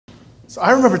So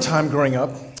I remember a time growing up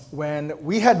when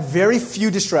we had very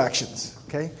few distractions,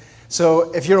 okay?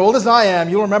 So if you're old as I am,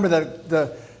 you'll remember that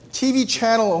the TV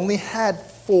channel only had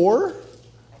 4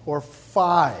 or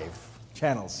 5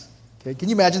 channels, okay? Can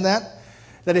you imagine that?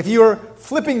 That if you're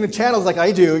flipping the channels like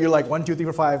I do, you're like 1, 2, 3,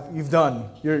 4, 5, you've done.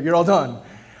 You're all done.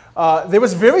 There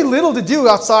was very little to do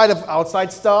outside of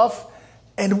outside stuff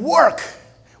and work,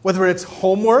 whether it's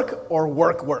homework or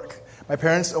work. My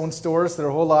parents owned stores their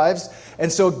whole lives, and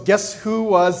so guess who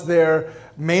was their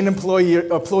main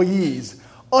employees?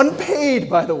 Unpaid,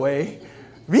 by the way.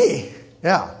 Me,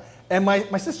 yeah, and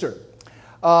my sister.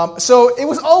 So it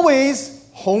was always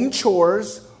home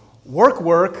chores,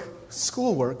 work,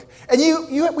 schoolwork,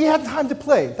 and we had time to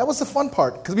play. That was the fun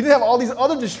part, because we didn't have all these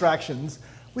other distractions.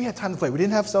 We had time to play. We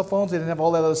didn't have cell phones. We didn't have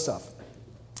all that other stuff.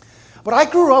 But I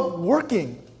grew up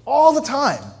working all the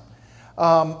time.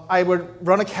 I would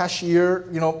run a cashier,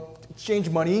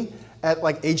 exchange money at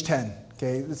like age 10.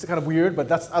 Okay, it's kind of weird,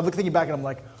 but I'm thinking back and I'm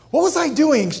like, what was I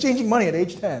doing exchanging money at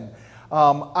age 10?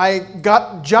 I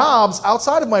got jobs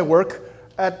outside of my work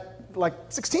at like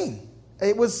 16.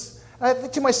 I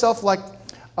think to myself, like,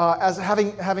 as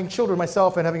having children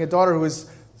myself and having a daughter who is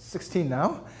 16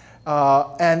 now,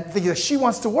 and thinking that she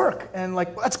wants to work, and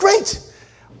like, that's great.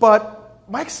 But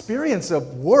my experience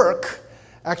of work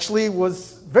actually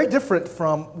was very different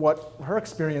from what her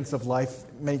experience of life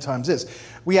many times is.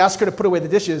 We ask her to put away the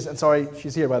dishes, and sorry,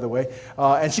 she's here, by the way,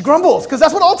 and she grumbles, because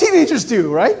that's what all teenagers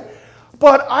do, right?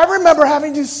 But I remember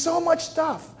having to do so much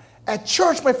stuff. At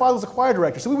church, my father was a choir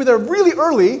director, so we were there really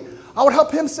early. I would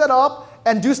help him set up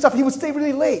and do stuff, and he would stay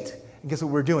really late. And guess what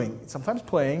we were doing? Sometimes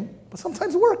playing, but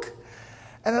sometimes work.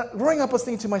 And growing up, I was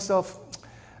thinking to myself,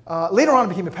 later on I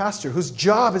became a pastor whose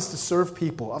job is to serve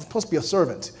people. I was supposed to be a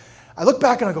servant. I look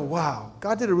back and I go, wow,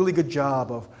 God did a really good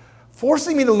job of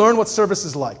forcing me to learn what service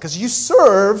is like. Because you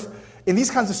serve in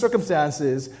these kinds of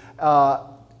circumstances,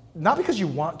 not because you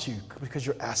want to, but because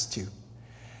you're asked to.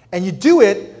 And you do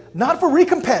it not for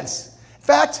recompense. In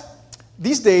fact,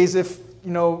 these days, if,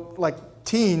 like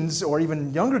teens or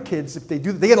even younger kids, if they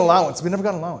do, they get an allowance. We never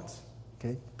got an allowance,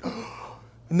 okay?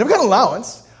 Never got an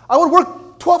allowance. I would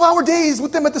work 12-hour days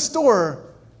with them at the store.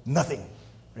 Nothing,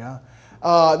 yeah?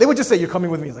 They would just say, you're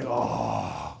coming with me. It's like,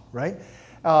 oh, right?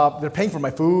 They're paying for my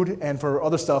food and for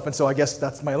other stuff, and so I guess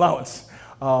that's my allowance.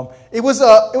 It was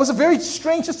a very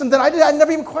strange system that I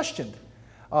never even questioned.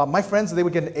 My friends, they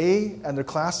would get an A in their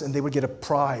class, and they would get a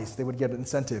prize. They would get an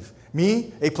incentive.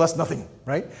 Me, A+, nothing,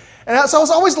 right? And so I was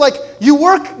always like, you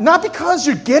work not because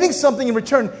you're getting something in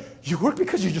return. You work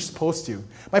because you're just supposed to.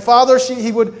 My father,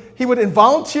 he would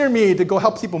volunteer me to go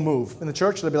help people move in the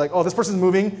church. They'd be like, oh, this person's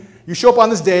moving. You show up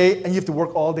on this day, and you have to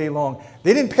work all day long.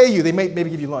 They didn't pay you. They maybe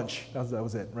give you lunch. That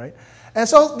was it, right? And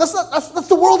so that's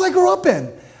the world I grew up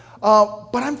in.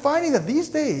 But I'm finding that these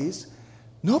days,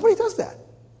 nobody does that.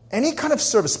 Any kind of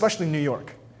service, especially in New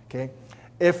York, okay?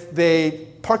 If they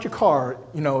park your car,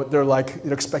 they're like,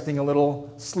 they're expecting a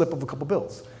little slip of a couple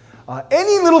bills.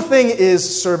 Any little thing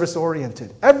is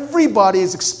service-oriented. Everybody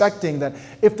is expecting that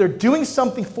if they're doing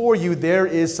something for you, there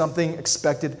is something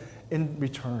expected in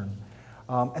return.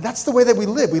 And that's the way that we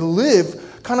live. We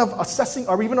live kind of assessing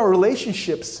our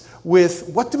relationships with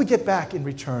what do we get back in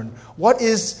return? What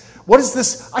is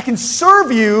this? I can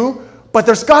serve you, but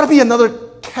there's got to be another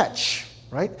catch,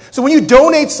 right? So when you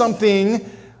donate something,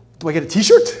 do I get a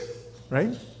t-shirt,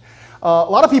 right? A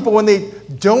lot of people, when they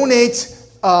donate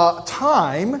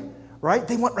time, right,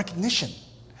 they want recognition.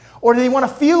 Or they want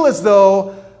to feel as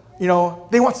though,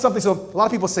 they want something. So a lot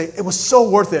of people say, it was so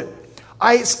worth it.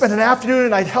 I spent an afternoon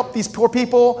and I'd help these poor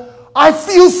people. I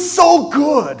feel so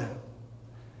good.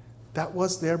 That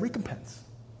was their recompense.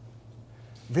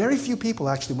 Very few people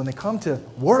actually, when they come to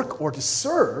work or to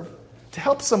serve, to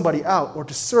help somebody out or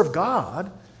to serve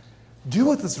God, do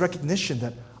with this recognition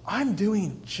that I'm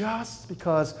doing just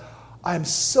because I'm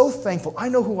so thankful. I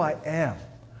know who I am.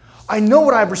 I know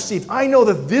what I've received. I know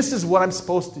that this is what I'm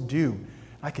supposed to do.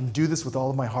 I can do this with all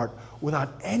of my heart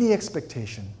without any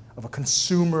expectation of a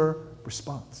consumer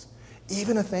response,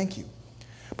 even a thank you.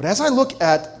 But as I look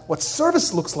at what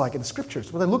service looks like in the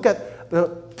Scriptures, when I look at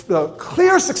the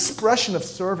clearest expression of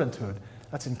servanthood,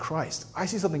 that's in Christ, I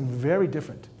see something very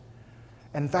different.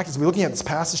 And in fact, as we're looking at this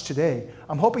passage today,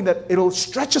 I'm hoping that it'll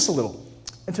stretch us a little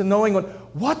into knowing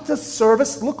what does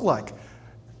service look like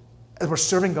as we're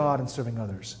serving God and serving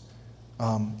others.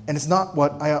 And it's not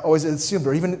what I always assumed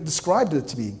or even described it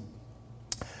to be.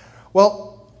 Well,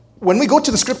 when we go to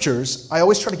the Scriptures, I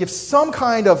always try to give some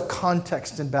kind of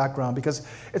context and background because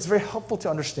it's very helpful to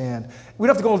understand. We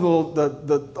don't have to go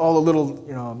into all the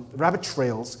little rabbit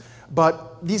trails,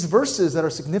 but these verses that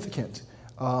are significant,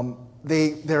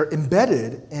 they're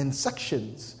embedded in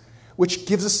sections, which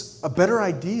gives us a better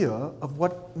idea of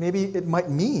what maybe it might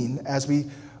mean as we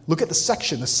look at the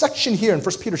section. The section here in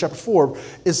 1 Peter chapter 4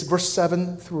 is verse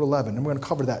 7 through 11, and we're going to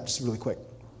cover that just really quick.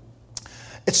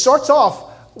 It starts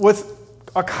off with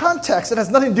a context that has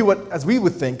nothing to do with, as we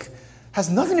would think, has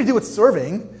nothing to do with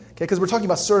serving, okay, because we're talking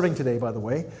about serving today, by the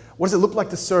way. What does it look like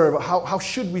to serve? How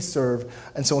should we serve?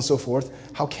 And so on and so forth.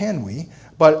 How can we?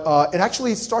 But it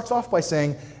actually starts off by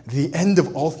saying, the end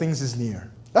of all things is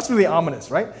near. That's really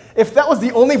ominous, right? If that was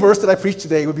the only verse that I preached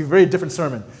today, it would be a very different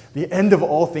sermon. The end of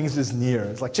all things is near.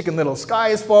 It's like Chicken Little, sky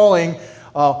is falling.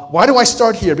 Why do I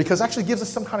start here? Because it actually gives us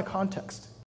some kind of context.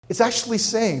 It's actually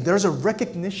saying there's a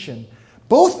recognition,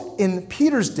 both in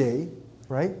Peter's day,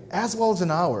 right, as well as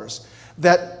in ours,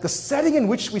 that the setting in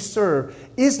which we serve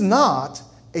is not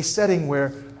a setting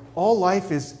where all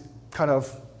life is kind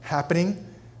of happening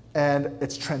and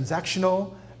it's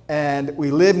transactional and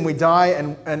we live and we die,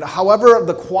 and however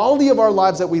the quality of our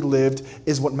lives that we lived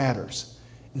is what matters.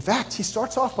 In fact, he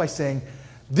starts off by saying,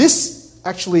 this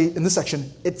actually, in this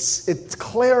section, it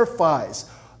clarifies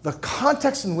the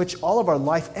context in which all of our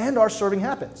life and our serving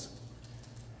happens.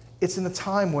 It's in the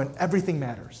time when everything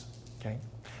matters. Okay?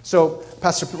 So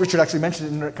Pastor Richard actually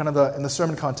mentioned it in kind of in the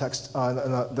sermon context,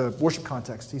 in the worship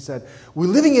context. He said, we're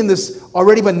living in this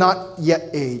already but not yet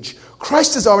age.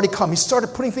 Christ has already come. He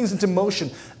started putting things into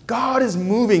motion. God is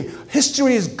moving.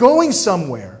 History is going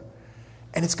somewhere.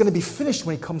 And it's going to be finished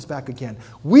when he comes back again.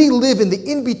 We live in the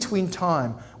in-between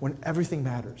time when everything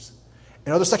matters.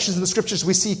 In other sections in the scriptures,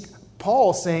 we see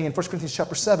Paul saying in 1 Corinthians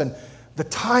chapter 7, the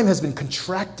time has been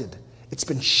contracted. It's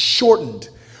been shortened.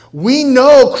 We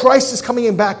know Christ is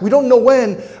coming back. We don't know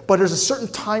when, but there's a certain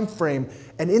time frame.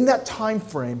 And in that time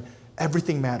frame,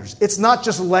 everything matters. It's not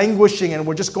just languishing and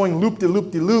we're just going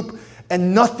loop-de-loop-de-loop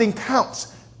and nothing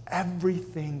counts.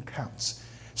 Everything counts.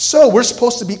 So we're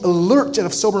supposed to be alert and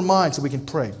of sober mind so we can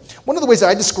pray. One of the ways that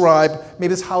I describe, maybe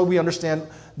this is how we understand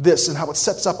this and how it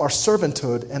sets up our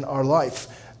servanthood and our life,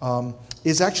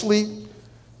 is actually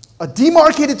a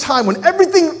demarcated time when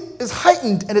everything is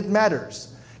heightened and it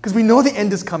matters. Because we know the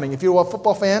end is coming. If you're a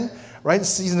football fan, right, the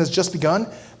season has just begun,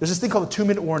 there's this thing called a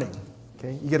 2-minute warning.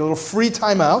 Okay? You get a little free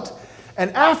timeout.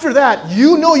 And after that,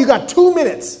 you know you got 2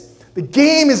 minutes. The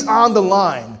game is on the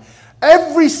line.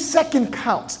 Every second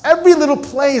counts. Every little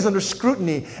play is under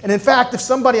scrutiny. And in fact, if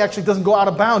somebody actually doesn't go out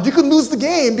of bounds, you could lose the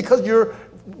game because you're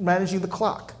managing the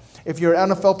clock. If you're an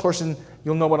NFL person,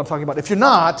 you'll know what I'm talking about. If you're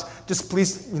not, just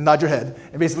please nod your head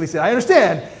and basically say, I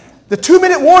understand. The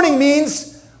 2-minute warning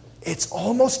means it's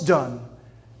almost done.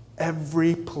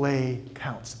 Every play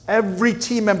counts. Every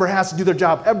team member has to do their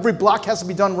job. Every block has to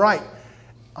be done right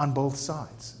on both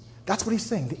sides. That's what he's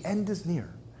saying. The end is near.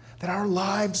 That our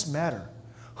lives matter.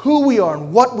 Who we are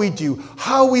and what we do,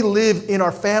 how we live in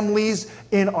our families,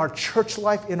 in our church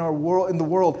life, in our world, in the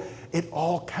world, it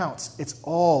all counts. It's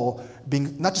all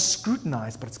being not just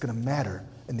scrutinized, but it's going to matter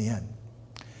in the end.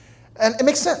 And it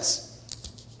makes sense.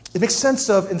 It makes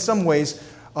sense of, in some ways,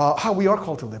 how we are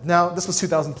called to live. Now, this was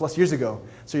 2,000 plus years ago,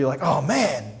 so you're like, oh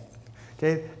man,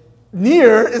 okay,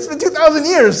 near, it's been 2,000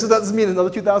 years, so that doesn't mean another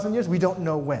 2,000 years. We don't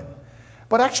know when.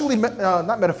 But actually,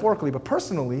 not metaphorically, but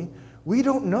personally, we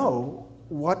don't know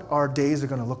what our days are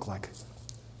going to look like.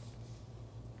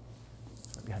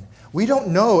 We don't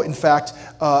know, in fact,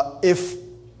 if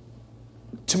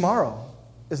tomorrow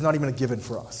is not even a given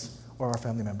for us or our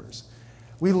family members.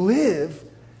 We live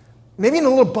maybe in a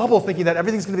little bubble thinking that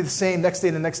everything's going to be the same next day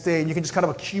and the next day, and you can just kind of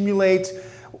accumulate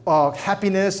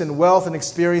happiness and wealth and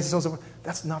experience and so on and so forth.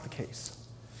 That's not the case.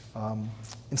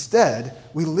 Instead,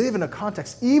 we live in a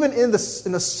context, even in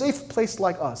a safe place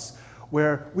like us,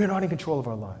 where we're not in control of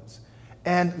our lives.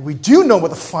 And we do know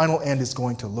what the final end is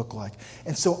going to look like.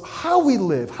 And so how we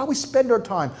live, how we spend our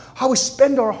time, how we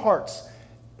spend our hearts,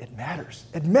 it matters.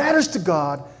 It matters to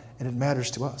God, and it matters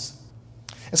to us.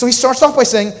 And so he starts off by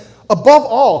saying, above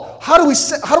all, how do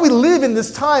we live in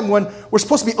this time when we're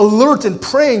supposed to be alert and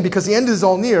praying because the end is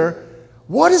all near?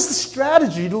 What is the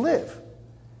strategy to live?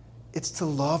 It's to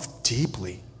love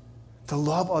deeply, to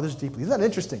love others deeply. Isn't that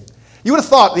interesting? You would have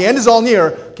thought the end is all near,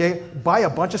 okay? Buy a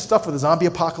bunch of stuff for the zombie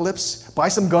apocalypse, buy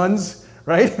some guns,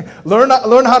 right? Learn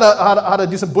how to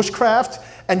do some bushcraft,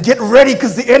 and get ready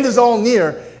because the end is all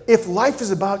near. If life is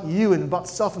about you and about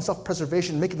self and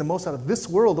self-preservation, making the most out of this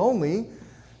world only,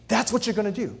 that's what you're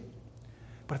going to do.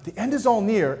 But if the end is all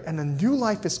near and a new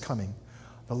life is coming,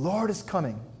 the Lord is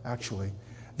coming, actually,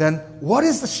 then what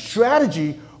is the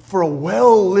strategy for a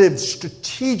well-lived,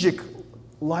 strategic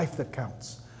life that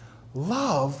counts?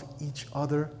 Love each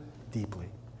other deeply.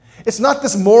 It's not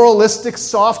this moralistic,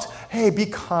 soft, hey, be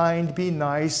kind, be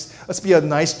nice, let's be a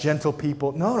nice, gentle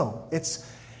people. No. It's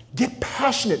get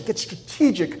passionate, get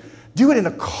strategic, do it in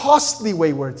a costly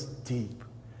way where it's deep.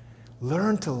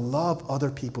 Learn to love other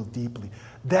people deeply.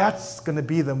 That's going to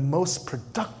be the most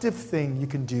productive thing you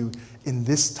can do in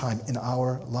this time in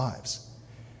our lives.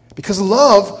 Because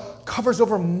love covers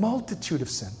over a multitude of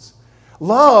sins.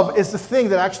 Love is the thing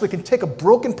that actually can take a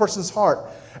broken person's heart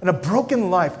and a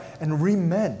broken life and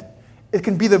remend. It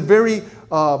can be the very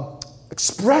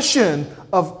expression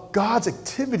of God's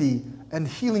activity and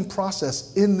healing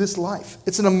process in this life.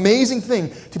 It's an amazing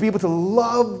thing to be able to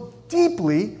love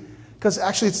deeply, because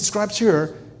actually it's described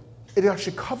here, it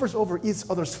actually covers over each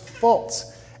other's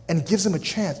faults and gives them a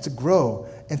chance to grow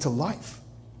into life.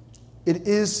 It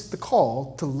is the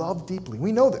call to love deeply.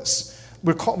 We know this.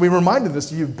 We're reminded of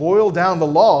this. You boil down the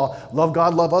law, love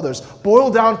God, love others. Boil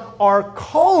down our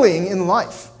calling in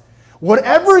life.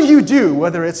 Whatever you do,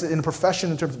 whether it's in a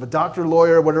profession in terms of a doctor,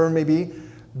 lawyer, whatever it may be,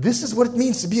 this is what it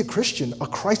means to be a Christian, a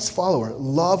Christ follower.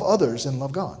 Love others and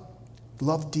love God.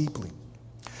 Love deeply.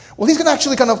 Well, he's going to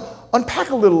actually kind of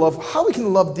unpack a little of how we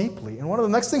can love deeply. And one of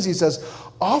the next things he says,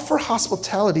 offer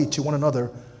hospitality to one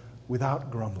another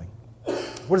without grumbling.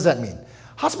 What does that mean?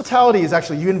 Hospitality is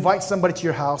actually you invite somebody to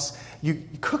your house, you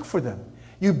cook for them,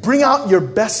 you bring out your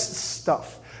best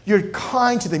stuff, you're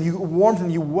kind to them, you warm them,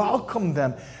 you welcome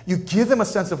them, you give them a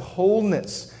sense of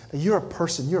wholeness, that you're a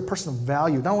person of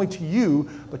value, not only to you,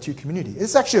 but to your community.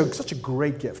 It's actually such a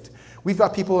great gift. We've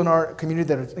got people in our community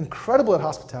that are incredible at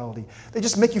hospitality. They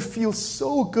just make you feel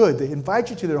so good. They invite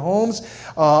you to their homes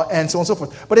and so on and so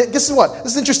forth. But guess what?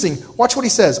 This is interesting. Watch what he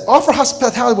says. Offer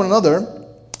hospitality to one another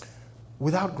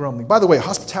without grumbling. By the way,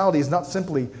 hospitality is not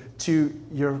simply to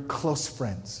your close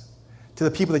friends, to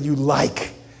the people that you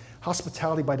like.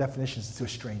 Hospitality, by definition, is to a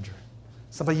stranger,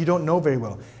 somebody you don't know very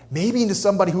well. Maybe into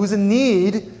somebody who's in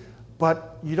need,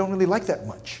 but you don't really like that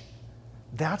much.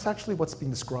 That's actually what's being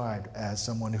described as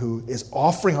someone who is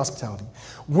offering hospitality.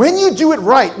 When you do it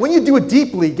right, when you do it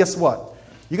deeply, guess what?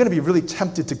 You're going to be really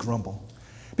tempted to grumble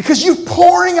because you're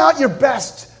pouring out your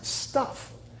best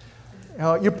stuff.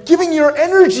 You're giving your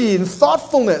energy and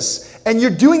thoughtfulness, and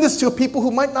you're doing this to people who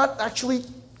might not actually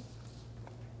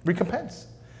recompense.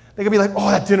 They're going to be like, oh,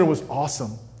 that dinner was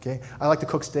awesome. Okay, I like to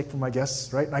cook steak for my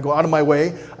guests, right? And I go out of my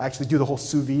way. I actually do the whole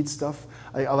sous vide stuff.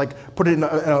 I like put it in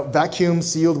a vacuum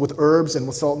sealed with herbs and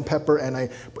with salt and pepper, and I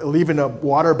leave it in a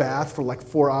water bath for like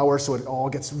 4 hours so it all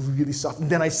gets really soft. And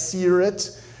then I sear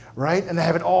it, right? And I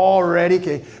have it all ready.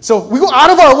 Okay, so we go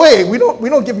out of our way. We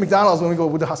don't give McDonald's when we go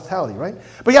with the hospitality, right?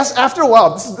 But yes, after a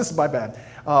while, this is my bad.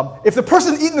 If the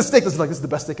person eating the steak is like, this is the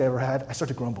best steak I ever had, I start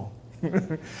to grumble. Do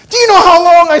you know how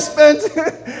long I spent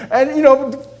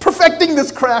and perfecting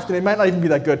this craft? And it might not even be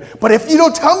that good. But if you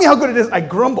don't tell me how good it is, I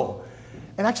grumble.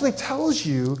 And actually tells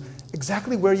you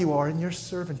exactly where you are in your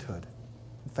servanthood.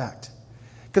 In fact,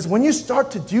 because when you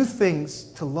start to do things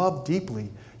to love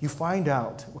deeply, you find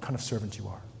out what kind of servant you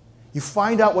are. You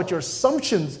find out what your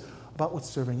assumptions about what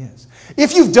serving is.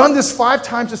 If you've done this 5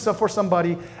 times or so for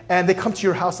somebody and they come to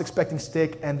your house expecting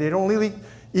steak and they don't really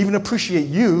even appreciate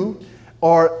you,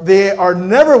 or they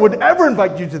never would ever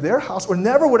invite you to their house, or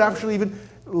never would actually even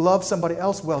love somebody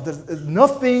else well,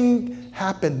 nothing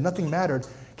happened, nothing mattered,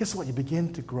 guess what? You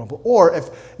begin to grumble. Or if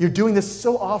you're doing this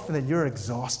so often that you're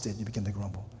exhausted, you begin to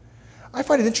grumble. I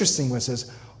find it interesting when it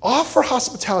says, offer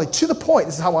hospitality to the point,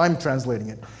 this is how I'm translating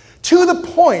it, to the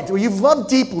point where you've loved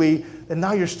deeply and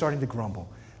now you're starting to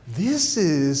grumble. This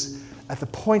is at the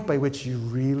point by which you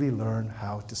really learn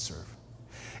how to serve.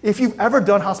 If you've ever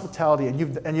done hospitality and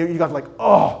you got like,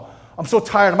 oh, I'm so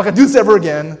tired, I'm not going to do this ever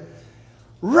again,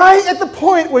 right at the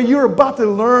point where you're about to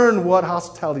learn what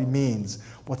hospitality means,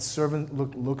 what servant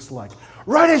looks like,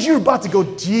 right as you're about to go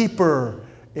deeper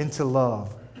into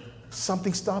love,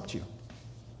 something stopped you.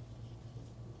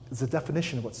 It's the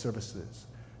definition of what service is,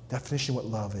 definition of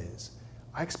what love is.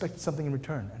 I expected something in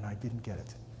return, and I didn't get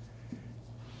it.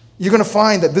 You're going to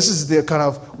find that this is the kind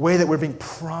of way that we're being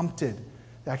prompted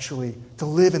actually to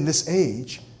live in this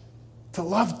age, to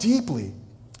love deeply,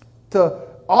 to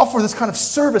offer this kind of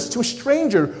service to a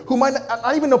stranger who might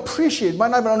not even appreciate, might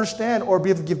not even understand or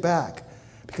be able to give back.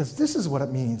 Because this is what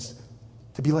it means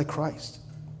to be like Christ.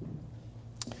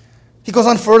 He goes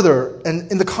on further,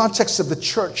 and in the context of the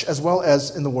church as well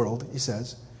as in the world, he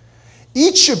says,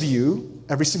 each of you,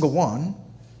 every single one,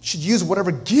 should use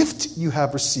whatever gift you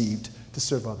have received to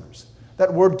serve others.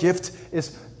 That word gift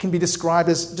can be described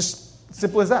as just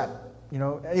simple as that.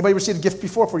 Anybody received a gift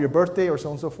before for your birthday or so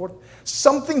on and so forth?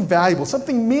 Something valuable,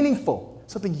 something meaningful,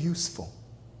 something useful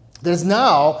that has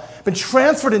now been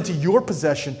transferred into your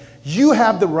possession. You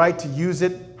have the right to use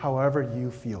it however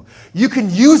you feel. You can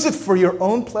use it for your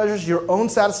own pleasures, your own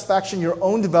satisfaction, your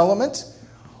own development,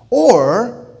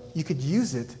 or you could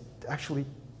use it to actually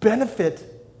benefit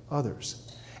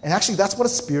others. And actually, that's what a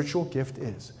spiritual gift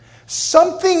is.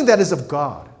 Something that is of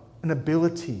God, an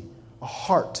ability, a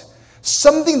heart,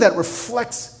 something that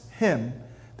reflects Him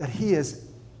that He has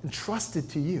entrusted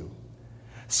to you.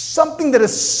 Something that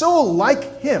is so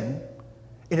like Him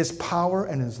in His power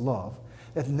and His love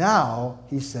that now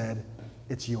He said,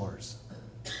 it's yours.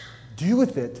 Do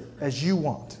with it as you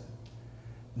want.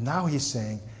 Now He's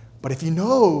saying, but if you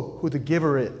know who the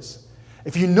giver is,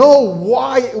 if you know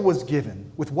why it was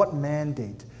given, with what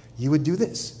mandate, you would do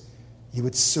this. You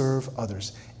would serve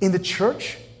others in the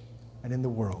church and in the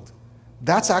world.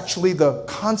 That's actually the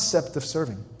concept of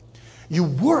serving. You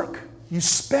work, you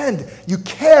spend, you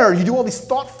care, you do all these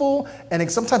thoughtful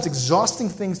and sometimes exhausting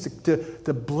things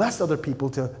to bless other people,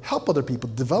 to help other people,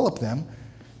 develop them.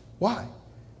 Why?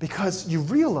 Because you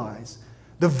realize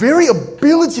the very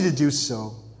ability to do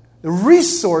so, the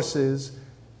resources,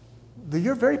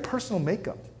 your very personal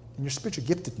makeup and your spiritual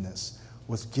giftedness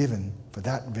was given for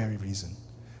that very reason.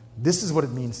 This is what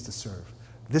it means to serve.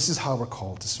 This is how we're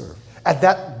called to serve. At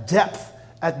that depth,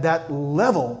 at that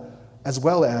level, as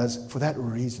well as for that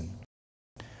reason.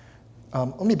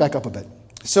 Let me back up a bit.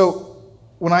 So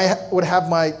when I would have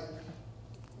my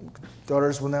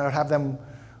daughters, when I would have them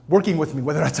working with me,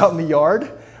 whether it's out in the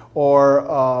yard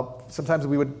or sometimes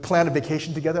we would plan a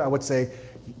vacation together, I would say,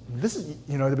 this is,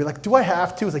 they'd be like, do I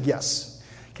have to? It's like, yes.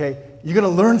 Okay, you're going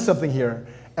to learn something here.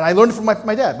 And I learned it from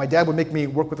my dad. My dad would make me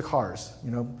work with the cars,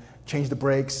 change the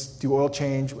brakes, do oil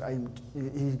change.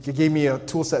 He gave me a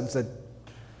tool set and said,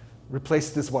 replace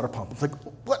this water pump. It's like,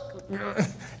 what?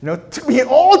 It took me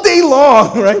all day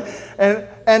long, right?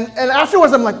 And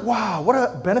afterwards, I'm like, wow, what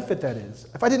a benefit that is.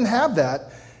 If I didn't have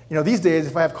that, these days,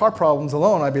 if I have car problems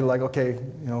alone, I'd be like, okay,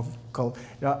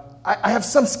 I have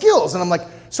some skills. And I'm like,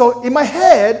 so in my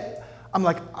head, I'm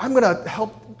like, I'm going to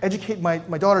help educate my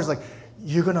daughters. Like,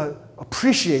 you're going to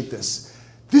appreciate this.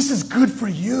 This is good for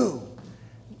you.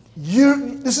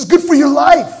 This is good for your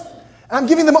life. And I'm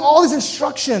giving them all this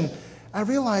instruction. I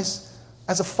realized,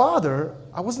 as a father,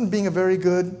 I wasn't being a very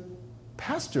good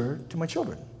pastor to my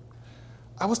children.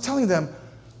 I was telling them,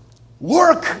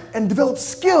 work and develop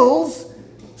skills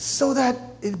so that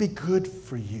it'd be good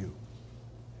for you.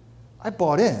 I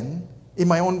bought in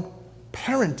my own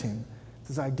parenting,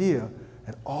 this idea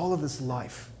that all of this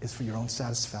life is for your own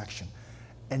satisfaction.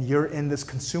 And you're in this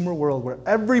consumer world where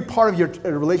every part of your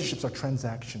relationships are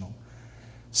transactional.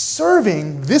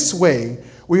 Serving this way,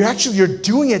 where you're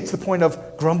doing it to the point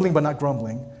of grumbling but not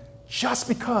grumbling, just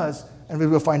because, and we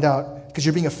will find out, because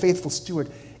you're being a faithful steward,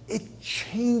 it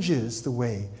changes the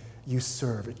way you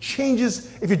serve. It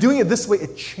changes, if you're doing it this way,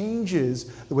 it changes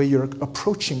the way you're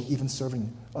approaching even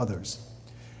serving others.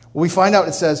 When we find out,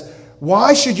 it says,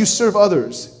 why should you serve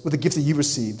others with the gifts that you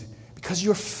received? Because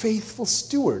you're a faithful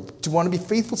steward. To want to be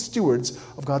faithful stewards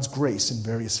of God's grace in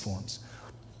various forms.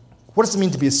 What does it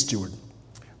mean to be a steward?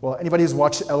 Well, anybody who's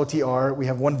watched LOTR, we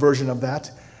have one version of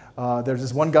that. There's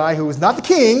this one guy who was not the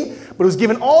king, but was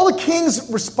given all the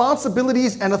king's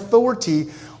responsibilities and authority,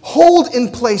 hold in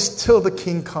place till the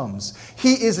king comes.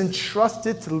 He is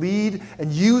entrusted to lead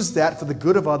and use that for the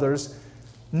good of others,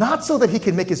 not so that he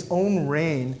can make his own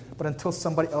reign, but until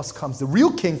somebody else comes. The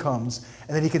real king comes,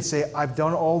 and then he can say, I've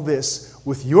done all this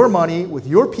with your money, with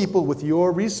your people, with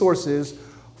your resources,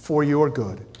 for your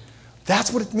good.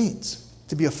 That's what it means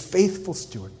to be a faithful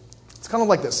steward. It's kind of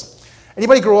like this.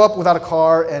 Anybody grow up without a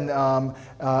car and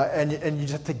you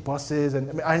just take buses?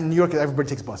 And in New York, everybody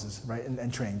takes buses, right,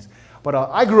 and trains. But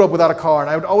I grew up without a car, and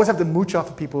I would always have to mooch off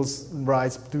of people's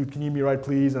rides. Dude, can you give me a ride,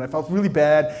 please? And I felt really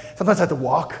bad. Sometimes I had to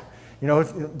walk.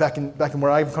 Back in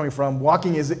where I'm coming from,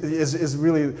 walking is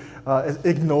really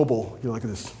ignoble. You're like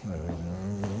this.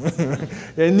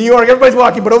 In New York, everybody's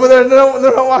walking, but over there,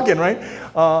 they're not walking, right?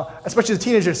 Especially the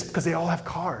teenagers, because they all have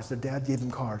cars. Their dad gave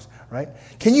them cars, right?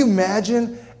 Can you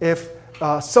imagine if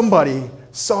somebody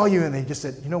saw you and they just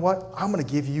said, you know what? I'm going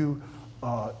to give you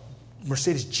a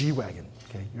Mercedes G-Wagon,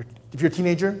 okay? If you're a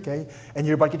teenager, okay, and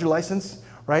you're about to get your license,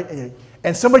 right?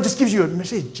 And somebody just gives you a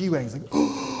Mercedes G-Wagon. It's like,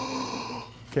 oh.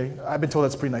 Okay, I've been told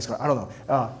that's a pretty nice car. I don't know.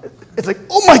 It's like,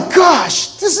 oh my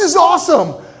gosh, this is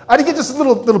awesome. I didn't get this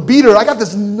little beater. I got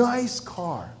this nice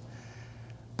car.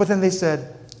 But then they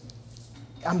said,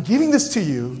 I'm giving this to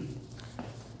you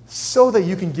so that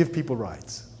you can give people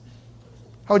rides.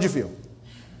 How would you feel?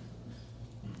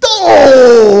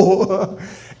 Oh!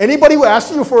 Anybody who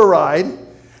asks you for a ride,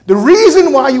 the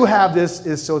reason why you have this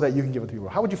is so that you can give it to people.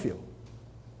 How would you feel?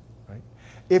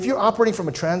 If you're operating from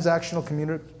a transactional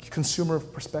consumer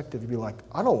perspective, you'd be like,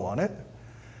 I don't want it.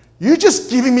 You're just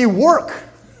giving me work,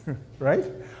 right?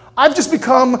 I've just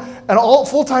become an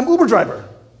full-time Uber driver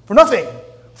for nothing,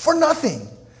 for nothing.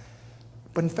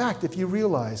 But in fact, if you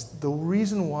realize the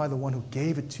reason why the one who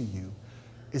gave it to you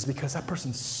is because that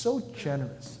person's so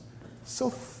generous,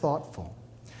 so thoughtful.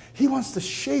 He wants to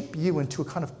shape you into a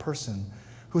kind of person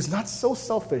who's not so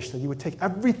selfish that you would take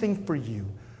everything for you,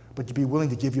 but you'd be willing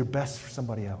to give your best for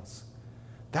somebody else.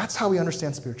 That's how we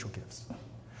understand spiritual gifts.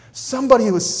 Somebody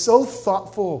who is so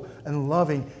thoughtful and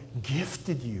loving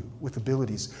gifted you with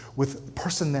abilities, with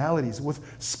personalities, with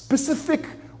specific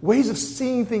ways of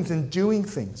seeing things and doing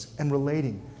things and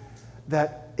relating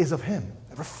that is of him,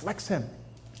 that reflects him.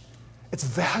 It's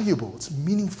valuable, it's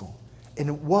meaningful, and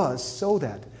it was so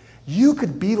that you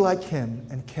could be like him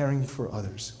and caring for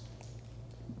others.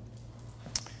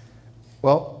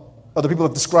 Well, other people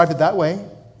have described it that way,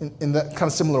 in that kind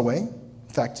of similar way.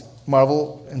 In fact,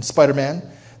 Marvel and Spider-Man,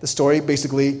 the story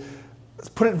basically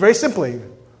put it very simply,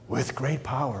 with great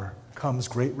power comes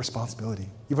great responsibility.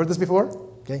 You've heard this before?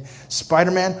 Okay.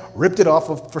 Spider-Man ripped it off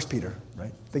of 1 Peter,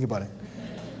 right? Think about it.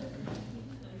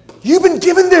 You've been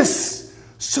given this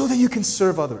so that you can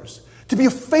serve others, to be a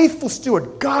faithful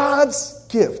steward, God's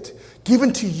gift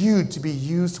given to you to be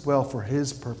used well for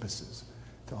his purposes,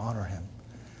 to honor him.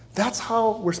 That's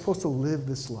how we're supposed to live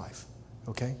this life,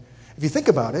 okay? If you think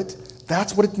about it,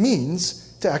 that's what it means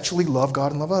to actually love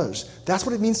God and love others. That's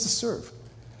what it means to serve.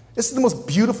 This is the most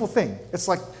beautiful thing. It's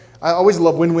like, I always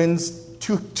love win-wins,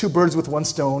 two birds with one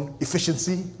stone,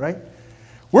 efficiency, right?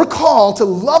 We're called to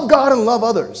love God and love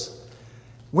others.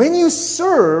 When you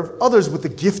serve others with the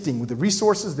gifting, with the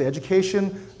resources, the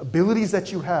education, abilities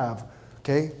that you have,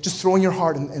 okay, just throwing your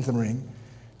heart into the ring,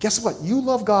 guess what? You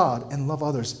love God and love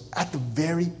others at the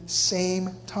very same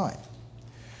time.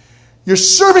 You're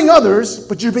serving others,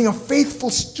 but you're being a faithful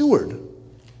steward.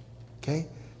 Okay?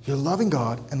 You're loving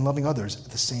God and loving others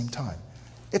at the same time.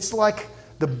 It's like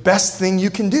the best thing you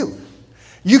can do.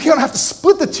 You don't have to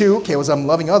split the two. Okay, as I'm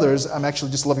loving others, I'm actually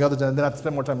just loving others, and then I have to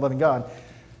spend more time loving God.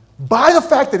 By the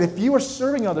fact that if you are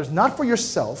serving others, not for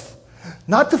yourself,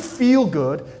 not to feel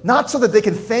good, not so that they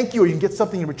can thank you or you can get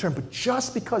something in return, but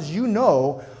just because you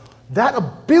know that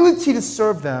ability to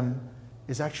serve them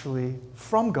is actually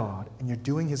from God and you're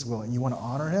doing his will and you want to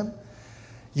honor him,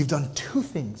 you've done two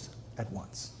things at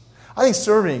once. I think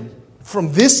serving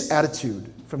from this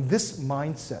attitude, from this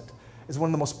mindset, is one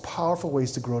of the most powerful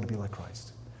ways to grow to be like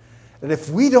Christ. And if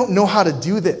we don't know how to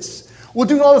do this, we're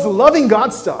doing all this loving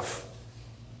God stuff,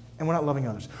 and we're not loving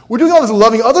others. We're doing all this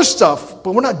loving other stuff,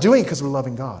 but we're not doing it because we're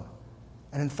loving God.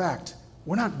 And in fact,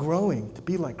 we're not growing to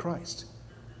be like Christ.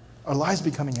 Our lives are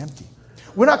becoming empty.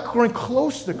 We're not growing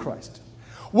close to Christ.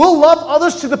 We'll love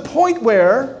others to the point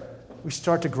where we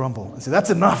start to grumble and say,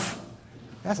 that's enough.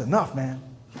 That's enough, man.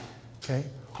 Okay?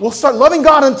 We'll start loving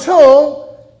God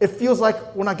until it feels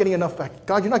like we're not getting enough back.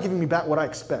 God, you're not giving me back what I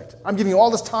expect. I'm giving you all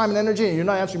this time and energy and you're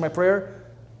not answering my prayer.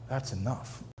 That's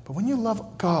enough. But when you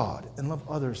love God and love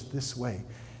others this way,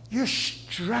 you're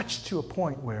stretched to a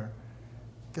point where,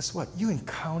 guess what? You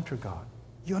encounter God.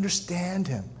 You understand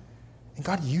him. And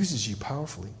God uses you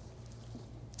powerfully.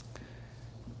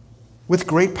 With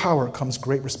great power comes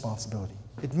great responsibility.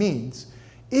 It means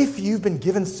if you've been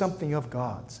given something of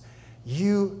God's,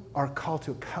 you are called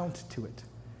to account to it.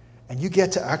 And you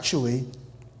get to actually,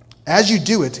 as you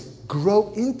do it,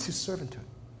 grow into servanthood.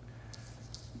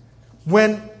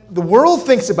 When the world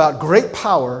thinks about great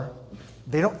power,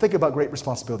 they don't think about great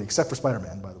responsibility, except for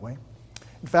Spider-Man, by the way.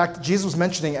 In fact, Jesus was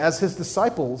mentioning as his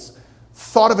disciples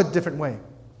thought of it a different way.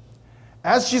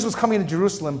 As Jesus was coming into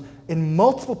Jerusalem, in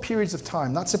multiple periods of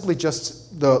time, not simply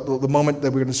just the moment that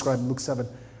we're going to describe in Luke 7,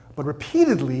 but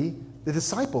repeatedly, the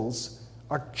disciples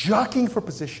are jockeying for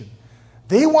position.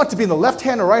 They want to be in the left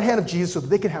hand or right hand of Jesus so that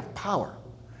they can have power.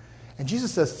 And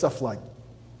Jesus says stuff like,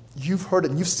 you've heard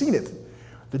it and you've seen it.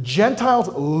 The Gentiles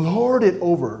lord it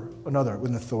over another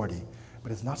with authority,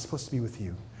 but it's not supposed to be with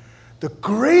you. The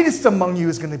greatest among you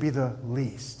is going to be the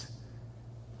least.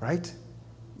 Right?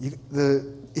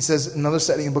 It says in another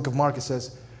setting in the book of Mark, it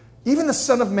says, even the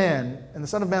Son of Man, and the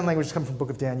Son of Man language is coming from the book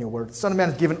of Daniel, where the Son of Man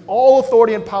is given all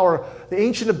authority and power. The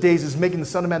Ancient of Days is making the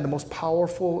Son of Man the most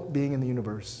powerful being in the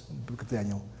universe, in the book of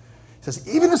Daniel. It says,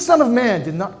 even the Son of Man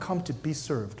did not come to be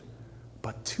served,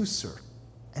 but to serve,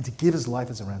 and to give his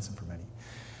life as a ransom for many.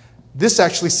 This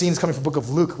actually scene is coming from the book of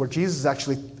Luke, where Jesus is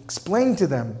actually explaining to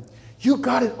them, you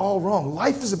got it all wrong.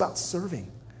 Life is about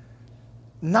serving,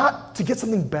 not to get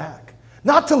something back,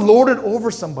 not to lord it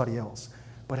over somebody else.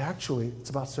 But actually, it's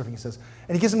about serving, he says.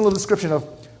 And he gives them a little description of,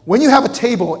 when you have a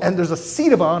table and there's a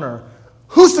seat of honor,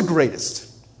 who's the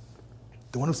greatest?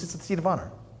 The one who sits at the seat of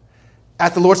honor.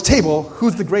 At the Lord's table,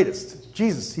 who's the greatest?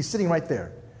 Jesus. He's sitting right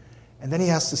there. And then he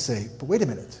has to say, but wait a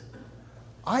minute.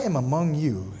 I am among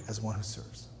you as one who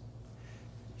serves.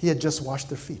 He had just washed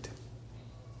their feet.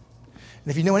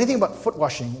 And if you know anything about foot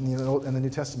washing in the New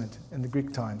Testament, in the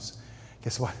Greek times,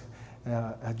 guess what?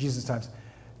 Jesus' times.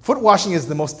 Foot washing is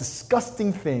the most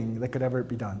disgusting thing that could ever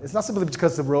be done. It's not simply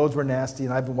because the roads were nasty,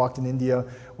 and I've been walked in India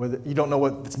where you don't know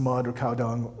what it's mud or cow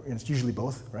dung, and it's usually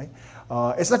both, right?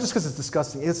 It's not just because it's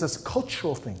disgusting. It's a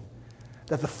cultural thing,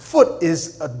 that the foot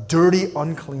is a dirty,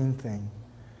 unclean thing.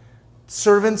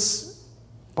 Servants,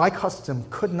 by custom,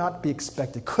 could not be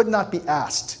expected, could not be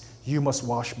asked, you must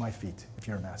wash my feet if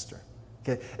you're a master.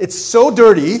 Okay? It's so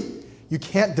dirty, you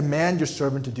can't demand your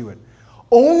servant to do it.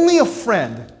 Only a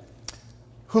friend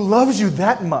who loves you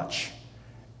that much,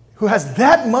 who has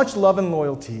that much love and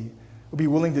loyalty, will be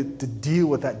willing to deal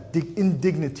with that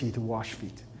indignity to wash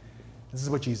feet. This is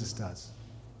what Jesus does.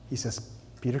 He says,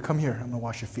 Peter, come here. I'm going to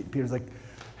wash your feet. Peter's like,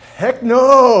 heck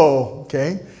no.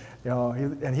 Okay?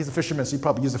 And he's a fisherman, so he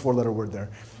probably used a 4-letter word there.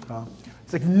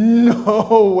 It's like,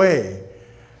 no way.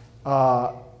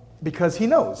 Because he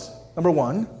knows, number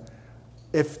one,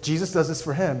 if Jesus does this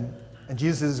for him, and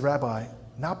Jesus is his rabbi,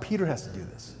 now Peter has to do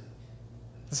this.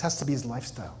 This has to be his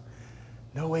lifestyle.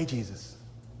 No way, Jesus.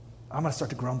 I'm going to start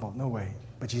to grumble. No way.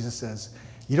 But Jesus says,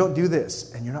 you don't do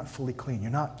this, and you're not fully clean.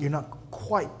 You're not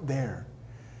quite there.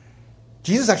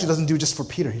 Jesus actually doesn't do it just for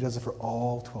Peter. He does it for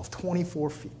all 12, 24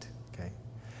 feet. Okay?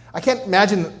 I can't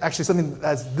imagine actually something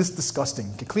as this disgusting.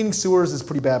 Okay, cleaning sewers is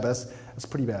pretty bad, but that's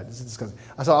pretty bad. This is disgusting.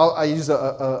 So I use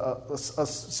a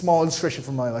small illustration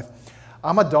from my life.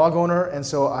 I'm a dog owner, and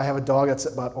so I have a dog that's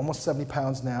about almost 70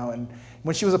 pounds now, and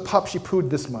when she was a pup, she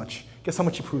pooed this much. Guess how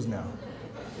much she poos now?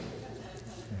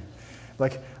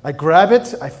 Like, I grab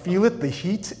it, I feel it, the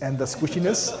heat and the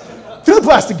squishiness, through the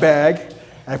plastic bag,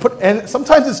 and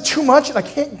sometimes it's too much, and I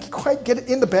can't quite get it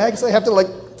in the bag, so I have to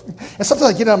and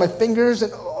sometimes I get it on my fingers,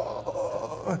 and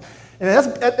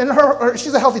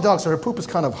she's a healthy dog, so her poop is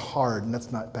kind of hard, and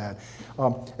that's not bad.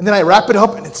 And then I wrap it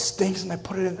up, and it stinks, and I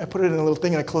put it in a little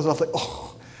thing, and I close it off like,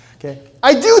 oh, okay.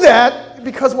 I do that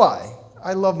because why?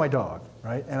 I love my dog,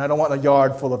 right? And I don't want a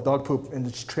yard full of dog poop and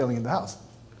just trailing in the house.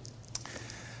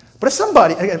 But if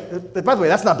somebody, again, by the way,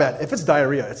 that's not bad. If it's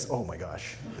diarrhea, it's, oh my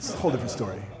gosh, it's a whole different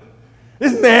story.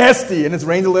 It's nasty, and it's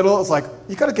rained a little. It's like,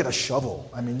 you got to get a shovel.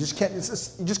 I mean, you just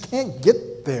can't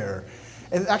get there.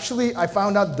 And actually, I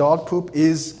found out dog poop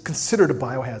is considered a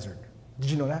biohazard. Did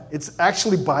you know that? It's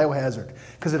actually biohazard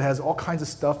because it has all kinds of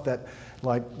stuff that,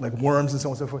 like worms and so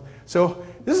on and so forth. So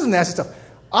this is nasty stuff.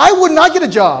 I would not get a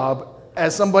job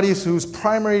as somebody whose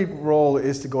primary role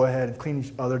is to go ahead and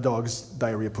clean other dogs'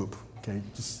 diarrhea poop. Okay,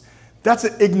 that's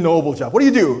an ignoble job. What do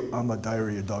you do? I'm a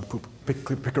diarrhea dog poop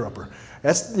picker-upper.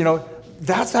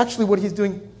 That's actually what he's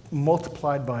doing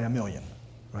multiplied by 1,000,000,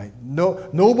 right?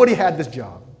 Nobody had this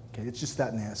job. Okay, it's just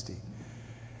that nasty.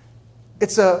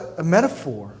 It's a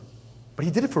metaphor, but he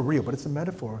did it for real, but it's a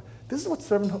metaphor. This is what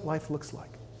servanthood life looks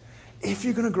like. If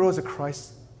you're going to grow as a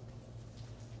Christ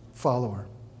follower,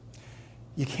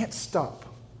 you can't stop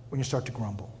when you start to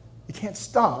grumble. You can't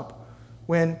stop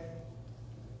when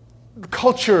the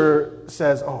culture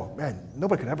says, oh man,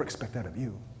 nobody could ever expect that of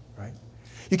you, right?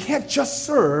 You can't just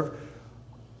serve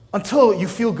until you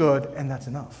feel good and that's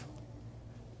enough.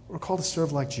 We're called to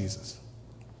serve like Jesus.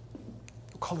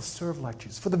 We're called to serve like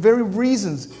Jesus for the very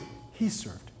reasons he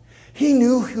served. He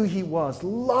knew who he was,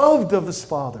 loved of his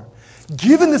Father,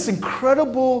 given this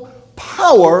incredible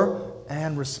power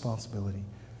and responsibility,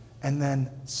 and then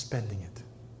spending it,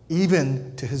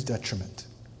 even to his detriment.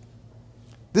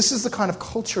 This is the kind of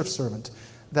culture of servant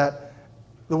that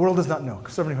the world does not know,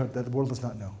 servanthood that the world does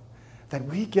not know, that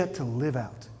we get to live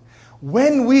out.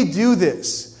 When we do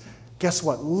this, guess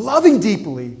what? Loving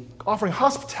deeply, offering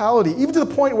hospitality, even to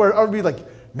the point where I would be like,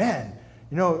 man,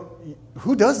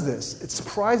 who does this? It's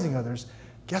surprising others.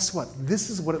 Guess what? This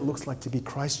is what it looks like to be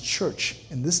Christ's church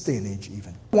in this day and age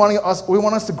even. We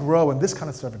want us to grow in this kind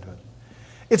of servanthood.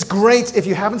 It's great if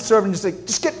you haven't served and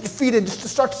just get your feet in, just to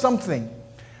start something.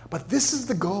 But this is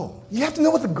the goal. You have to know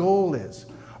what the goal is,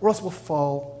 or else we'll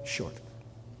fall short.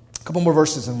 A couple more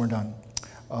verses and we're done.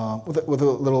 With a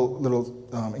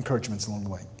little encouragements along the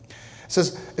way. It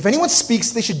says, if anyone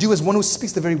speaks, they should do as one who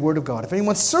speaks the very word of God. If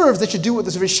anyone serves, they should do it with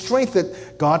the very strength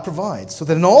that God provides, so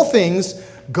that in all things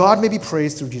God may be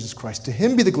praised through Jesus Christ. To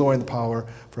him be the glory and the power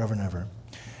forever and ever.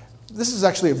 This is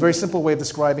actually a very simple way of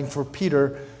describing for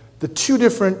Peter the two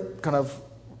different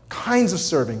kinds of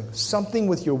serving. Something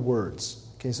with your words.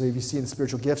 Okay, so if you see in the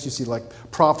spiritual gifts, you see like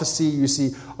prophecy, you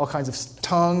see all kinds of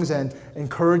tongues and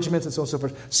encouragements and so on and so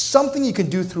forth. Something you can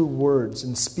do through words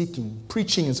and speaking,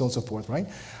 preaching and so on and so forth, right?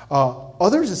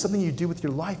 Others is something you do with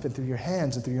your life and through your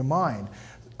hands and through your mind.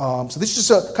 So this is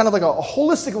just kind of like a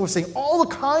holistic way of saying all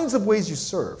the kinds of ways you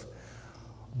serve.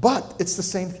 But it's the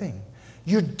same thing.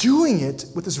 You're doing it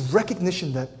with this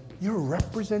recognition that you're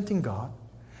representing God.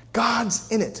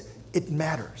 God's in it. It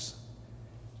matters.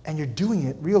 And you're doing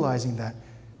it realizing that,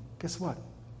 guess what?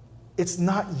 It's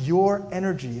not your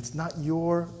energy. It's not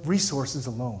your resources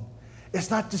alone. It's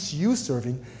not just you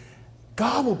serving.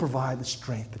 God will provide the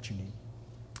strength that you need.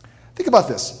 Think about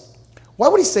this. Why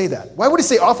would he say that? Why would he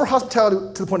say offer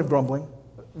hospitality to the point of grumbling,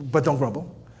 but don't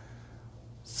grumble?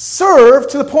 Serve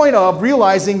to the point of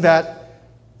realizing that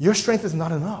your strength is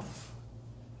not enough,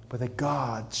 but that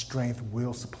God's strength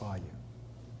will supply you.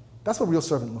 That's what real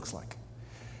servant looks like.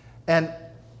 And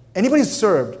anybody who's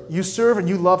served, you serve and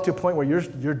you love to a point where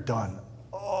you're done.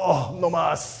 Oh, no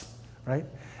mas, right?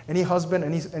 Any husband,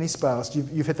 any spouse,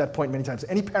 you've hit that point many times.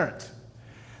 Any parent,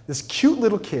 this cute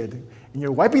little kid, and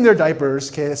you're wiping their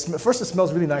diapers. Okay, first it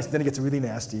smells really nice, and then it gets really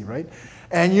nasty, right?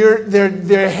 And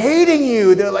they're hating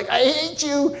you. They're like, I hate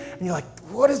you. And you're like,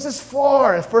 what is this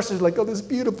for? At first, it's like, oh, this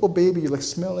beautiful baby. You're like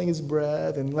smelling his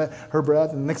breath and her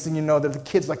breath. And the next thing you know, the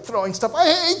kid's like throwing stuff.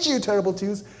 I hate you, terrible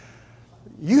twos.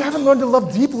 You haven't learned to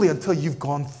love deeply until you've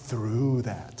gone through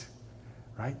that,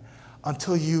 right?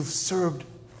 Until you've served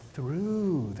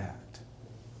through that.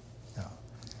 Yeah.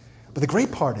 But the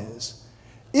great part is,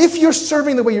 if you're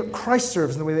serving the way Christ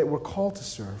serves and the way that we're called to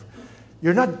serve,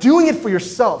 you're not doing it for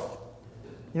yourself.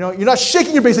 You're not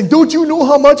shaking your face saying, don't you know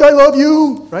how much I love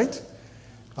you, right?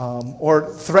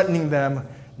 Or threatening them,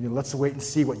 let's wait and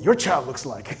see what your child looks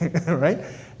like, right?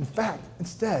 In fact,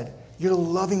 instead, you're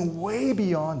loving way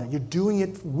beyond that. You're doing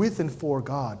it with and for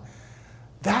God.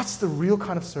 That's the real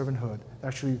kind of servanthood that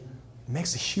actually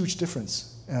makes a huge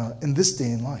difference in this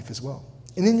day in life as well,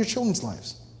 and in your children's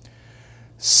lives.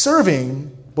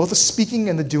 Serving, both the speaking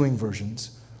and the doing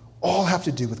versions, all have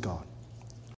to do with God.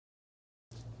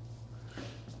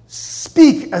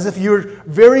 Speak as if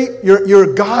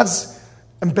you're God's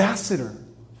ambassador,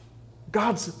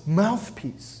 God's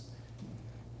mouthpiece.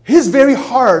 His very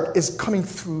heart is coming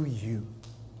through you.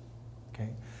 Okay?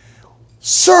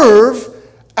 Serve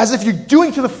as if you're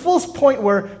doing to the fullest point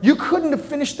where you couldn't have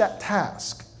finished that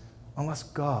task unless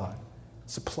God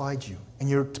supplied you. And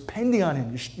you're depending on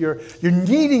him. You're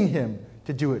needing him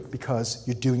to do it because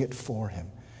you're doing it for him.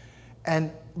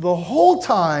 And the whole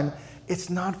time, it's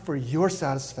not for your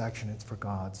satisfaction, it's for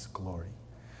God's glory.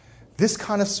 This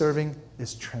kind of serving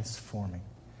is transforming.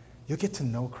 You'll get to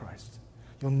know Christ.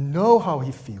 You'll know how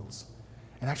he feels.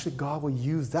 And actually, God will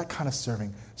use that kind of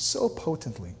serving so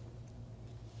potently.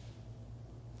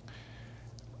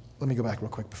 Let me go back real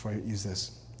quick before I use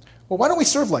this. Well, why don't we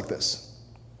serve like this?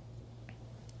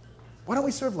 Why don't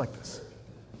we serve like this?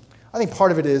 I think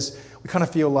part of it is we kind of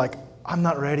feel like, I'm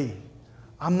not ready.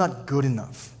 I'm not good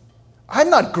enough. I'm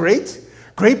not great.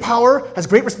 Great power has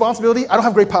great responsibility. I don't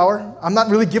have great power. I'm not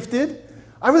really gifted.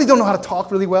 I really don't know how to talk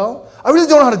really well. I really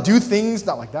don't know how to do things.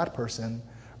 Not like that person,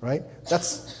 right?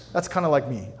 That's kind of like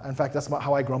me. In fact, that's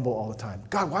how I grumble all the time.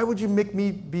 God, why would you make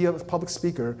me be a public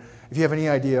speaker if you have any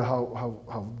idea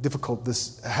how difficult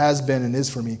this has been and is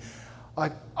for me?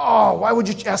 Like, oh, why would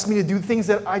you ask me to do things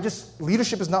that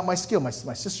leadership is not my skill. My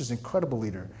sister's an incredible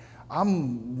leader.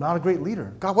 I'm not a great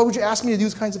leader. God, why would you ask me to do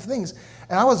these kinds of things?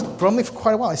 And I was grumbling for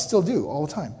quite a while. I still do all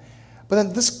the time. But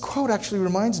then this quote actually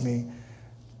reminds me,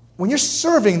 when you're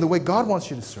serving the way God wants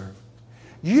you to serve,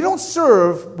 you don't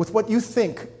serve with what you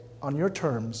think on your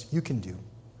terms you can do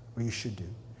or you should do.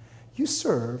 You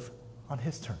serve on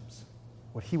his terms,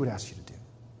 what he would ask you to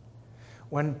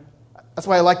do. That's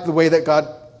why I like the way that God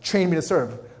trained me to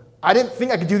serve. I didn't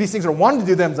think I could do these things or wanted to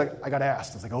do them. It's like I got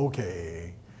asked. It's like,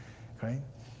 okay. Right?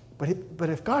 But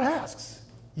if God asks,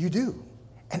 you do.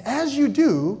 And as you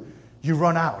do, you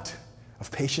run out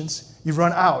of patience. You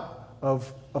run out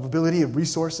of ability, of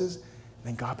resources. And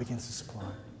then God begins to supply.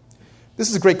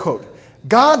 This is a great quote.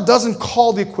 God doesn't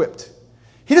call the equipped.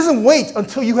 He doesn't wait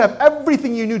until you have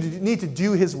everything you need to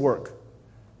do his work.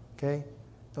 Okay?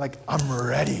 Like, I'm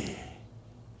ready.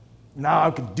 Now I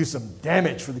can do some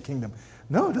damage for the kingdom.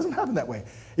 No, it doesn't happen that way.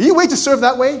 If you wait to serve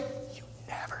that way, you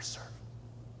never serve.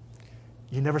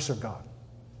 You never serve God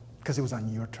because it was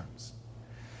on your terms.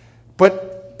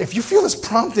 But if you feel this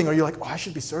prompting or you're like, oh, I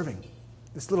should be serving,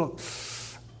 this little,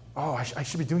 I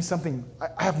should be doing something.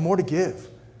 I have more to give,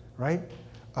 right?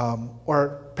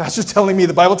 Or pastor's telling me,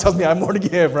 the Bible tells me I have more to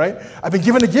give, right? I've been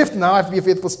given a gift now. I have to be a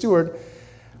faithful steward.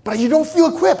 But you don't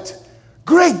feel equipped.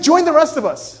 Great, join the rest of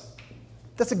us.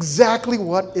 That's exactly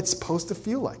what it's supposed to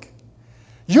feel like.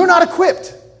 You're not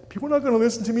equipped. People are not going to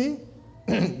listen to me.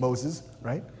 Moses,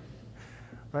 right?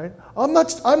 Right? I'm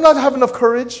not having enough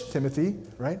courage, Timothy,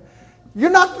 right?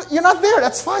 You're not there.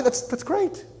 That's fine. That's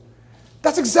great.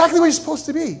 That's exactly what you're supposed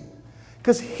to be.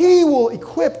 Because he will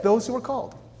equip those who are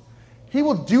called. He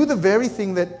will do the very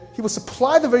thing he will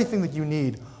supply the very thing that you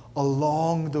need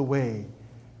along the way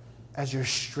as you're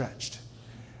stretched.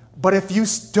 But if you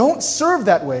don't serve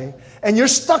that way, and you're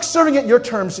stuck serving at your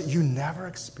terms, you never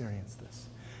experience this.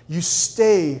 You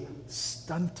stay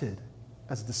stunted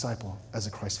as a disciple, as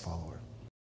a Christ follower.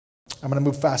 I'm going to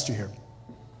move faster here.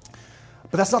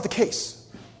 But that's not the case.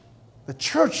 The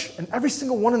church, and every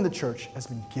single one in the church, has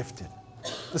been gifted.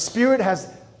 The Spirit has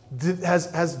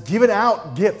given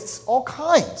out gifts, all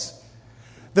kinds.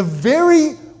 The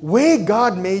very way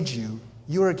God made you,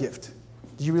 you are a gift.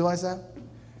 Do you realize that?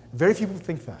 Very few people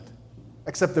think that,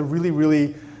 except the really,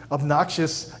 really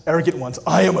obnoxious, arrogant ones.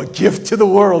 I am a gift to the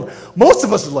world. Most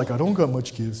of us are like, I don't got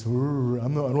much gifts. I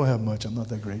don't have much. I'm not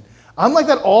that great. I'm like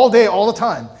that all day, all the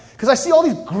time. Because I see all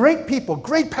these great people,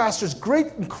 great pastors, great,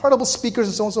 incredible speakers,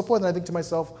 and so on and so forth, and I think to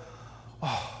myself,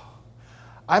 oh,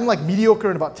 I'm like mediocre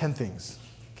in about 10 things.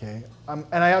 Okay? And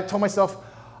I told myself,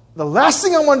 the last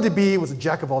thing I wanted to be was a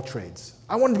jack of all trades.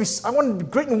 I wanted to be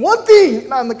great in one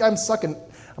thing. And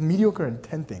I'm mediocre in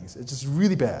 10 things. It's just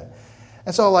really bad.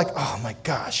 And so I'm like, oh my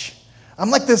gosh. I'm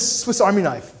like this Swiss Army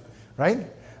knife, right?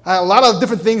 A lot of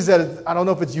different things that I don't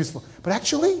know if it's useful. But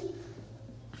actually,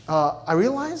 I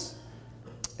realize,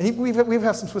 and we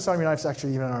have some Swiss Army knives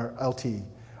actually even in our LT.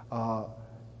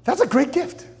 That's a great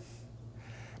gift.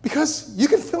 Because you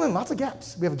can fill in lots of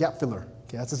gaps. We have a gap filler.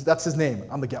 Okay, that's his name.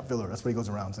 I'm the gap filler. That's what he goes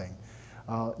around saying.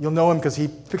 You'll know him because he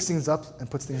picks things up and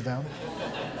puts things down.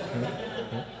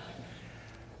 Right?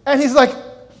 And he's like,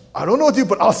 I don't know what to do,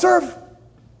 but I'll serve.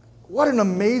 What an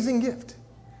amazing gift.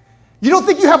 You don't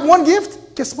think you have one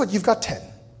gift? Guess what? You've got 10,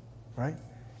 right?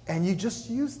 And you just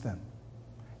use them.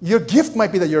 Your gift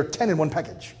might be that you're 10 in one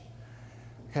package.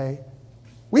 Okay?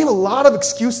 We have a lot of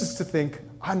excuses to think,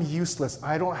 I'm useless.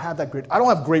 I don't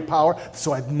have great power,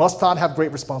 so I must not have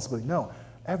great responsibility. No.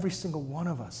 Every single one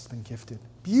of us has been gifted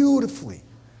beautifully.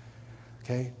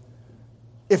 Okay?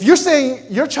 If you're saying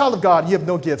you're a child of God, you have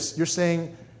no gifts, you're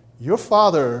saying your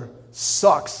father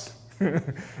sucks.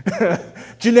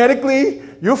 Genetically,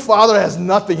 your father has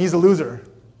nothing. He's a loser.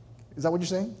 Is that what you're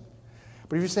saying?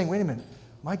 But if you're saying, wait a minute,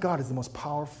 my God is the most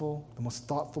powerful, the most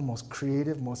thoughtful, most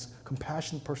creative, most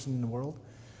compassionate person in the world,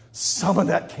 some of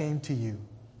that came to you.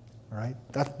 All right?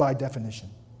 That's by definition.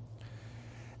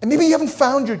 And maybe you haven't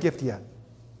found your gift yet.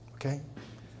 Okay?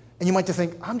 And you might just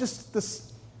think, I'm just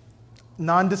this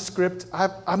nondescript.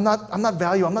 I'm not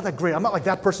valuable. I'm not that great. I'm not like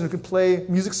that person who can play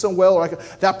music so well, or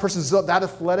that person's that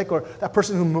athletic, or that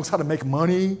person who knows how to make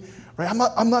money. Right?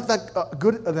 I'm not that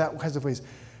good at that kinds of ways.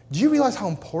 Do you realize how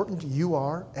important you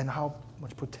are and how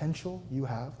much potential you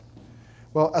have?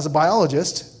 Well, as a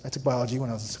biologist, I took biology when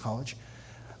I was in college.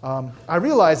 I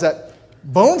realized that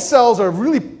bone cells are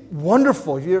really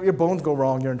wonderful. If your bones go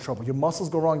wrong, you're in trouble. Your muscles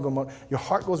go wrong, your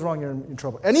heart goes wrong, you're in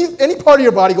trouble. Any part of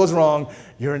your body goes wrong,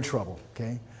 you're in trouble.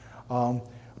 Okay,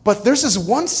 but there's this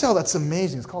one cell that's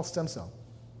amazing. It's called stem cell.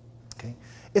 Okay,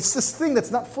 it's this thing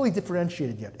that's not fully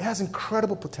differentiated yet. It has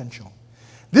incredible potential.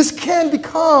 This can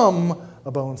become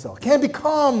a bone cell. It can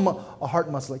become a heart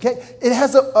muscle. It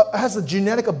has a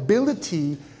genetic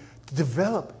ability to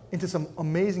develop into some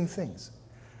amazing things.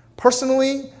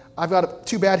 Personally, I've got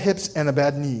 2 bad hips and a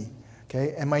bad knee.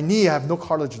 Okay, and my knee, I have no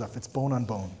cartilage left. It's bone on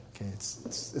bone. Okay,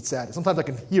 it's sad. Sometimes I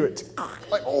can hear it.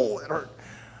 Like, oh, it hurt.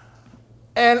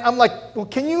 And I'm like, well,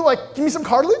 can you give me some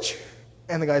cartilage?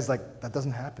 And the guy's like, that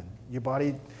doesn't happen. Your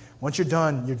body, once you're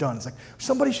done, you're done. It's like,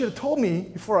 somebody should have told me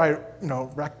before I,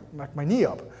 rack my knee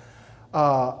up.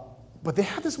 But they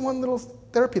have this one little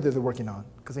therapy that they're working on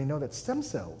because they know that stem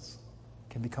cells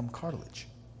can become cartilage.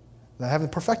 They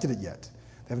haven't perfected it yet.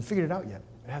 They haven't figured it out yet.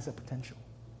 It has that potential.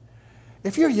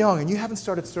 If you're young and you haven't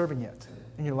started serving yet,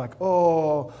 and you're like,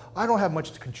 oh, I don't have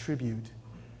much to contribute,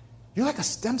 you're like a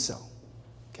stem cell,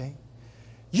 okay?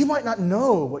 You might not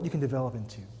know what you can develop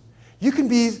into. You can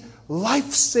be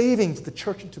life-saving to the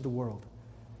church and to the world.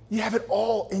 You have it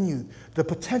all in you. The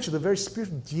potential, the very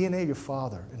spiritual DNA of your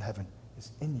Father in heaven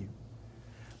is in you.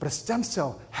 But a stem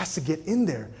cell has to get in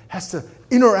there, has to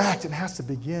interact, and has to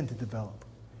begin to develop.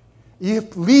 You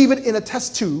leave it in a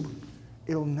test tube,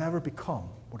 it'll never become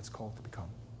what it's called to become.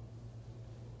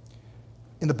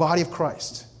 In the body of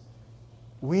Christ,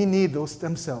 we need those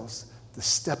stem cells to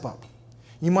step up.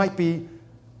 You might be,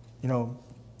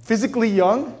 physically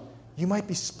young, you might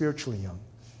be spiritually young.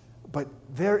 But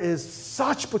there is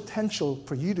such potential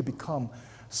for you to become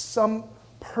some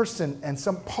person and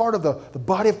some part of the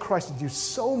body of Christ to do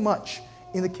so much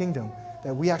in the kingdom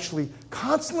that we actually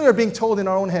constantly are being told in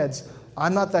our own heads,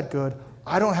 I'm not that good,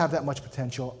 I don't have that much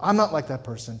potential, I'm not like that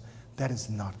person. That is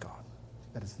not God.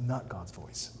 That is not God's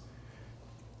voice.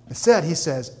 Instead, he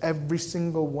says, every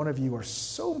single one of you are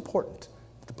so important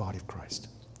to the body of Christ.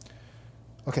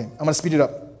 Okay, I'm going to speed it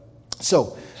up.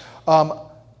 So,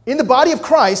 in the body of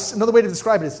Christ, another way to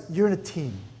describe it is you're in a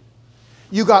team.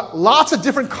 You got lots of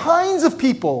different kinds of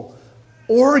people,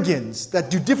 organs that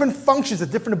do different functions,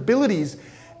 that different abilities,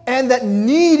 and that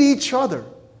need each other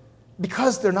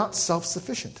because they're not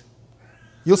self-sufficient.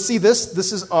 You'll see this.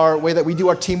 This is our way that we do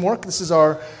our teamwork.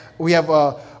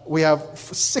 We have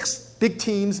 6 big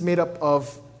teams made up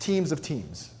of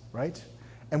teams, right?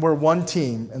 And we're one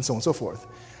team, and so on and so forth.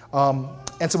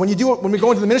 And so when we go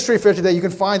into the ministry fair today, you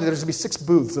can find that there's going to be 6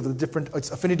 booths of the different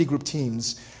affinity group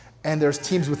teams, and there's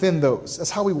teams within those. That's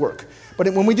how we work.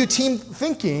 But when we do team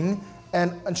thinking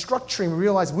and structuring, we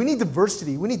realize we need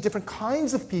diversity. We need different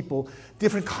kinds of people,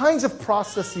 different kinds of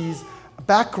processes,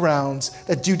 backgrounds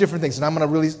that do different things. And I'm going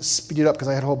to really speed it up because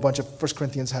I had a whole bunch of 1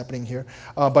 Corinthians happening here.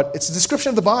 But it's a description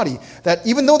of the body that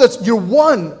even though you're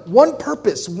one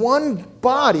purpose, one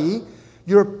body,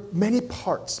 you're many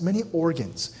parts, many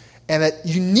organs. And that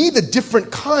you need the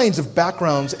different kinds of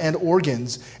backgrounds and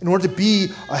organs in order to be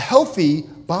a healthy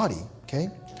body, okay?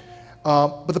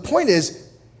 But the point is,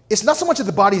 it's not so much that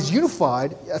the body is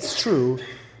unified, that's true,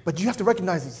 but you have to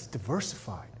recognize it's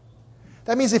diversified.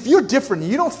 That means if you're different,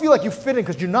 you don't feel like you fit in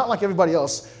because you're not like everybody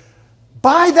else,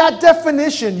 by that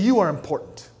definition, you are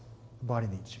important. The body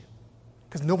needs you.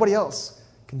 Because nobody else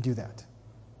can do that,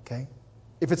 okay?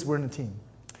 If we're in a team.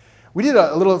 We did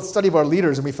a little study of our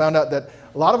leaders, and we found out that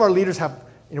a lot of our leaders have,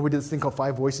 we did this thing called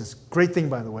 5 Voices. Great thing,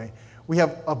 by the way. We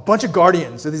have a bunch of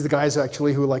guardians. So these are the guys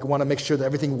actually who want to make sure that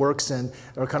everything works and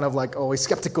are kind of always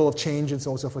skeptical of change and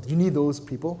so on and so forth. You need those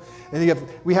people. And then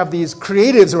we have these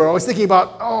creatives who are always thinking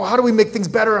about, how do we make things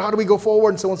better? How do we go forward?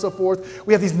 And so on and so forth.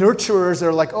 We have these nurturers that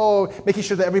are making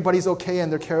sure that everybody's okay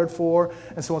and they're cared for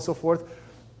and so on and so forth.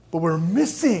 But we're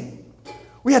missing.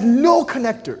 We had no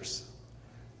connectors.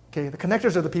 Okay, the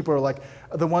connectors are the people who are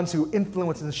the ones who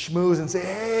influence and schmooze and say,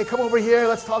 hey, come over here,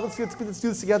 let's talk, let's do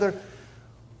this together.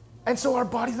 And so our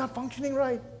body's not functioning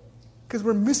right because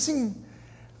we're missing.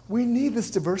 We need this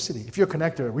diversity. If you're a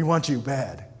connector, we want you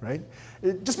bad, right?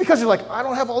 Just because you're I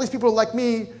don't have all these people like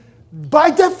me, by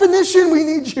definition, we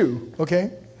need you,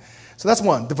 okay? So that's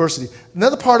one, diversity.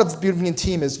 Another part of being a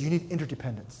team is you need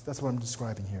interdependence. That's what I'm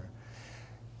describing here.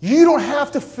 You don't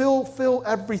have to fill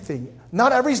everything.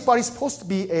 Not everybody's supposed to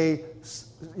be a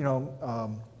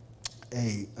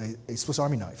Swiss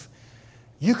Army knife.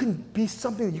 You can be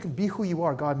something. You can be who you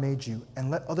are. God made you, and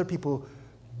let other people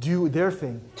do their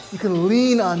thing. You can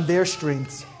lean on their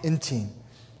strengths in team.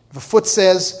 If a foot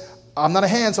says, "I'm not a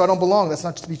hand, so I don't belong," that's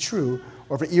not to be true.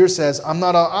 Or if an ear says, "I'm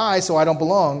not an eye, so I don't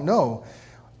belong," no.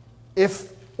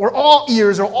 If we're all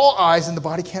ears or all eyes, then the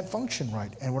body can't function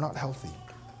right, and we're not healthy.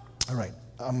 All right.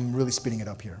 I'm really speeding it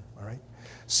up here, all right?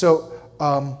 So,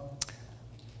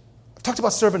 I've talked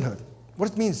about servanthood.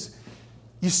 What it means,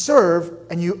 you serve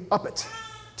and you up it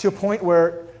to a point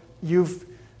where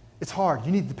it's hard.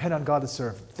 You need to depend on God to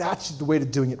serve. That's the way to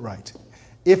doing it right.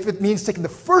 If it means taking the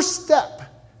first step,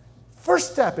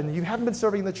 and you haven't been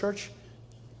serving in the church,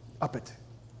 up it.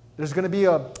 There's going to be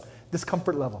a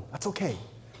discomfort level. That's okay.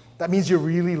 That means you're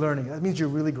really learning. That means you're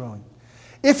really growing.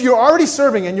 If you're already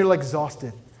serving and you're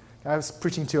exhausted, I was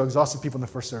preaching to exhausted people in the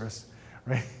first service,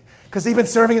 right? Because they've been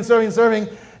serving and serving and serving,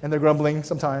 and they're grumbling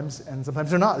sometimes, and sometimes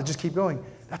they're not. They just keep going.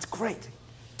 That's great.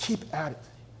 Keep at it,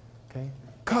 okay?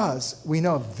 Because we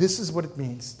know this is what it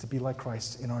means to be like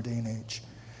Christ in our day and age.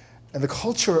 And the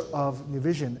culture of New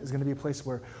Vision is going to be a place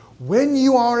where when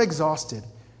you are exhausted,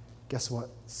 guess what?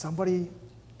 Somebody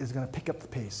is going to pick up the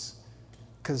pace.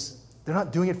 Because they're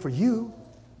not doing it for you.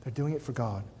 They're doing it for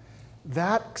God.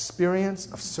 That experience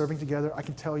of serving together, I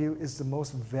can tell you, is the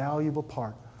most valuable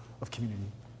part of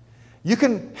community. You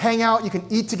can hang out, you can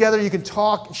eat together, you can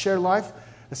talk, and share life.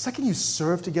 The second you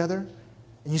serve together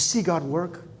and you see God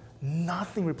work,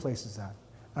 nothing replaces that.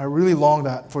 I really long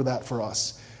for that for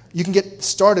us. You can get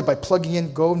started by plugging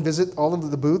in, go and visit all of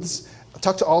the booths,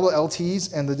 talk to all the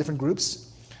LTs and the different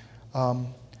groups.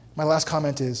 My last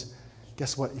comment is,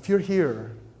 guess what? If you're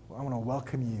here, I want to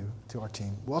welcome you to our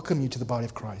team, welcome you to the body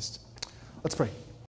of Christ. Let's pray.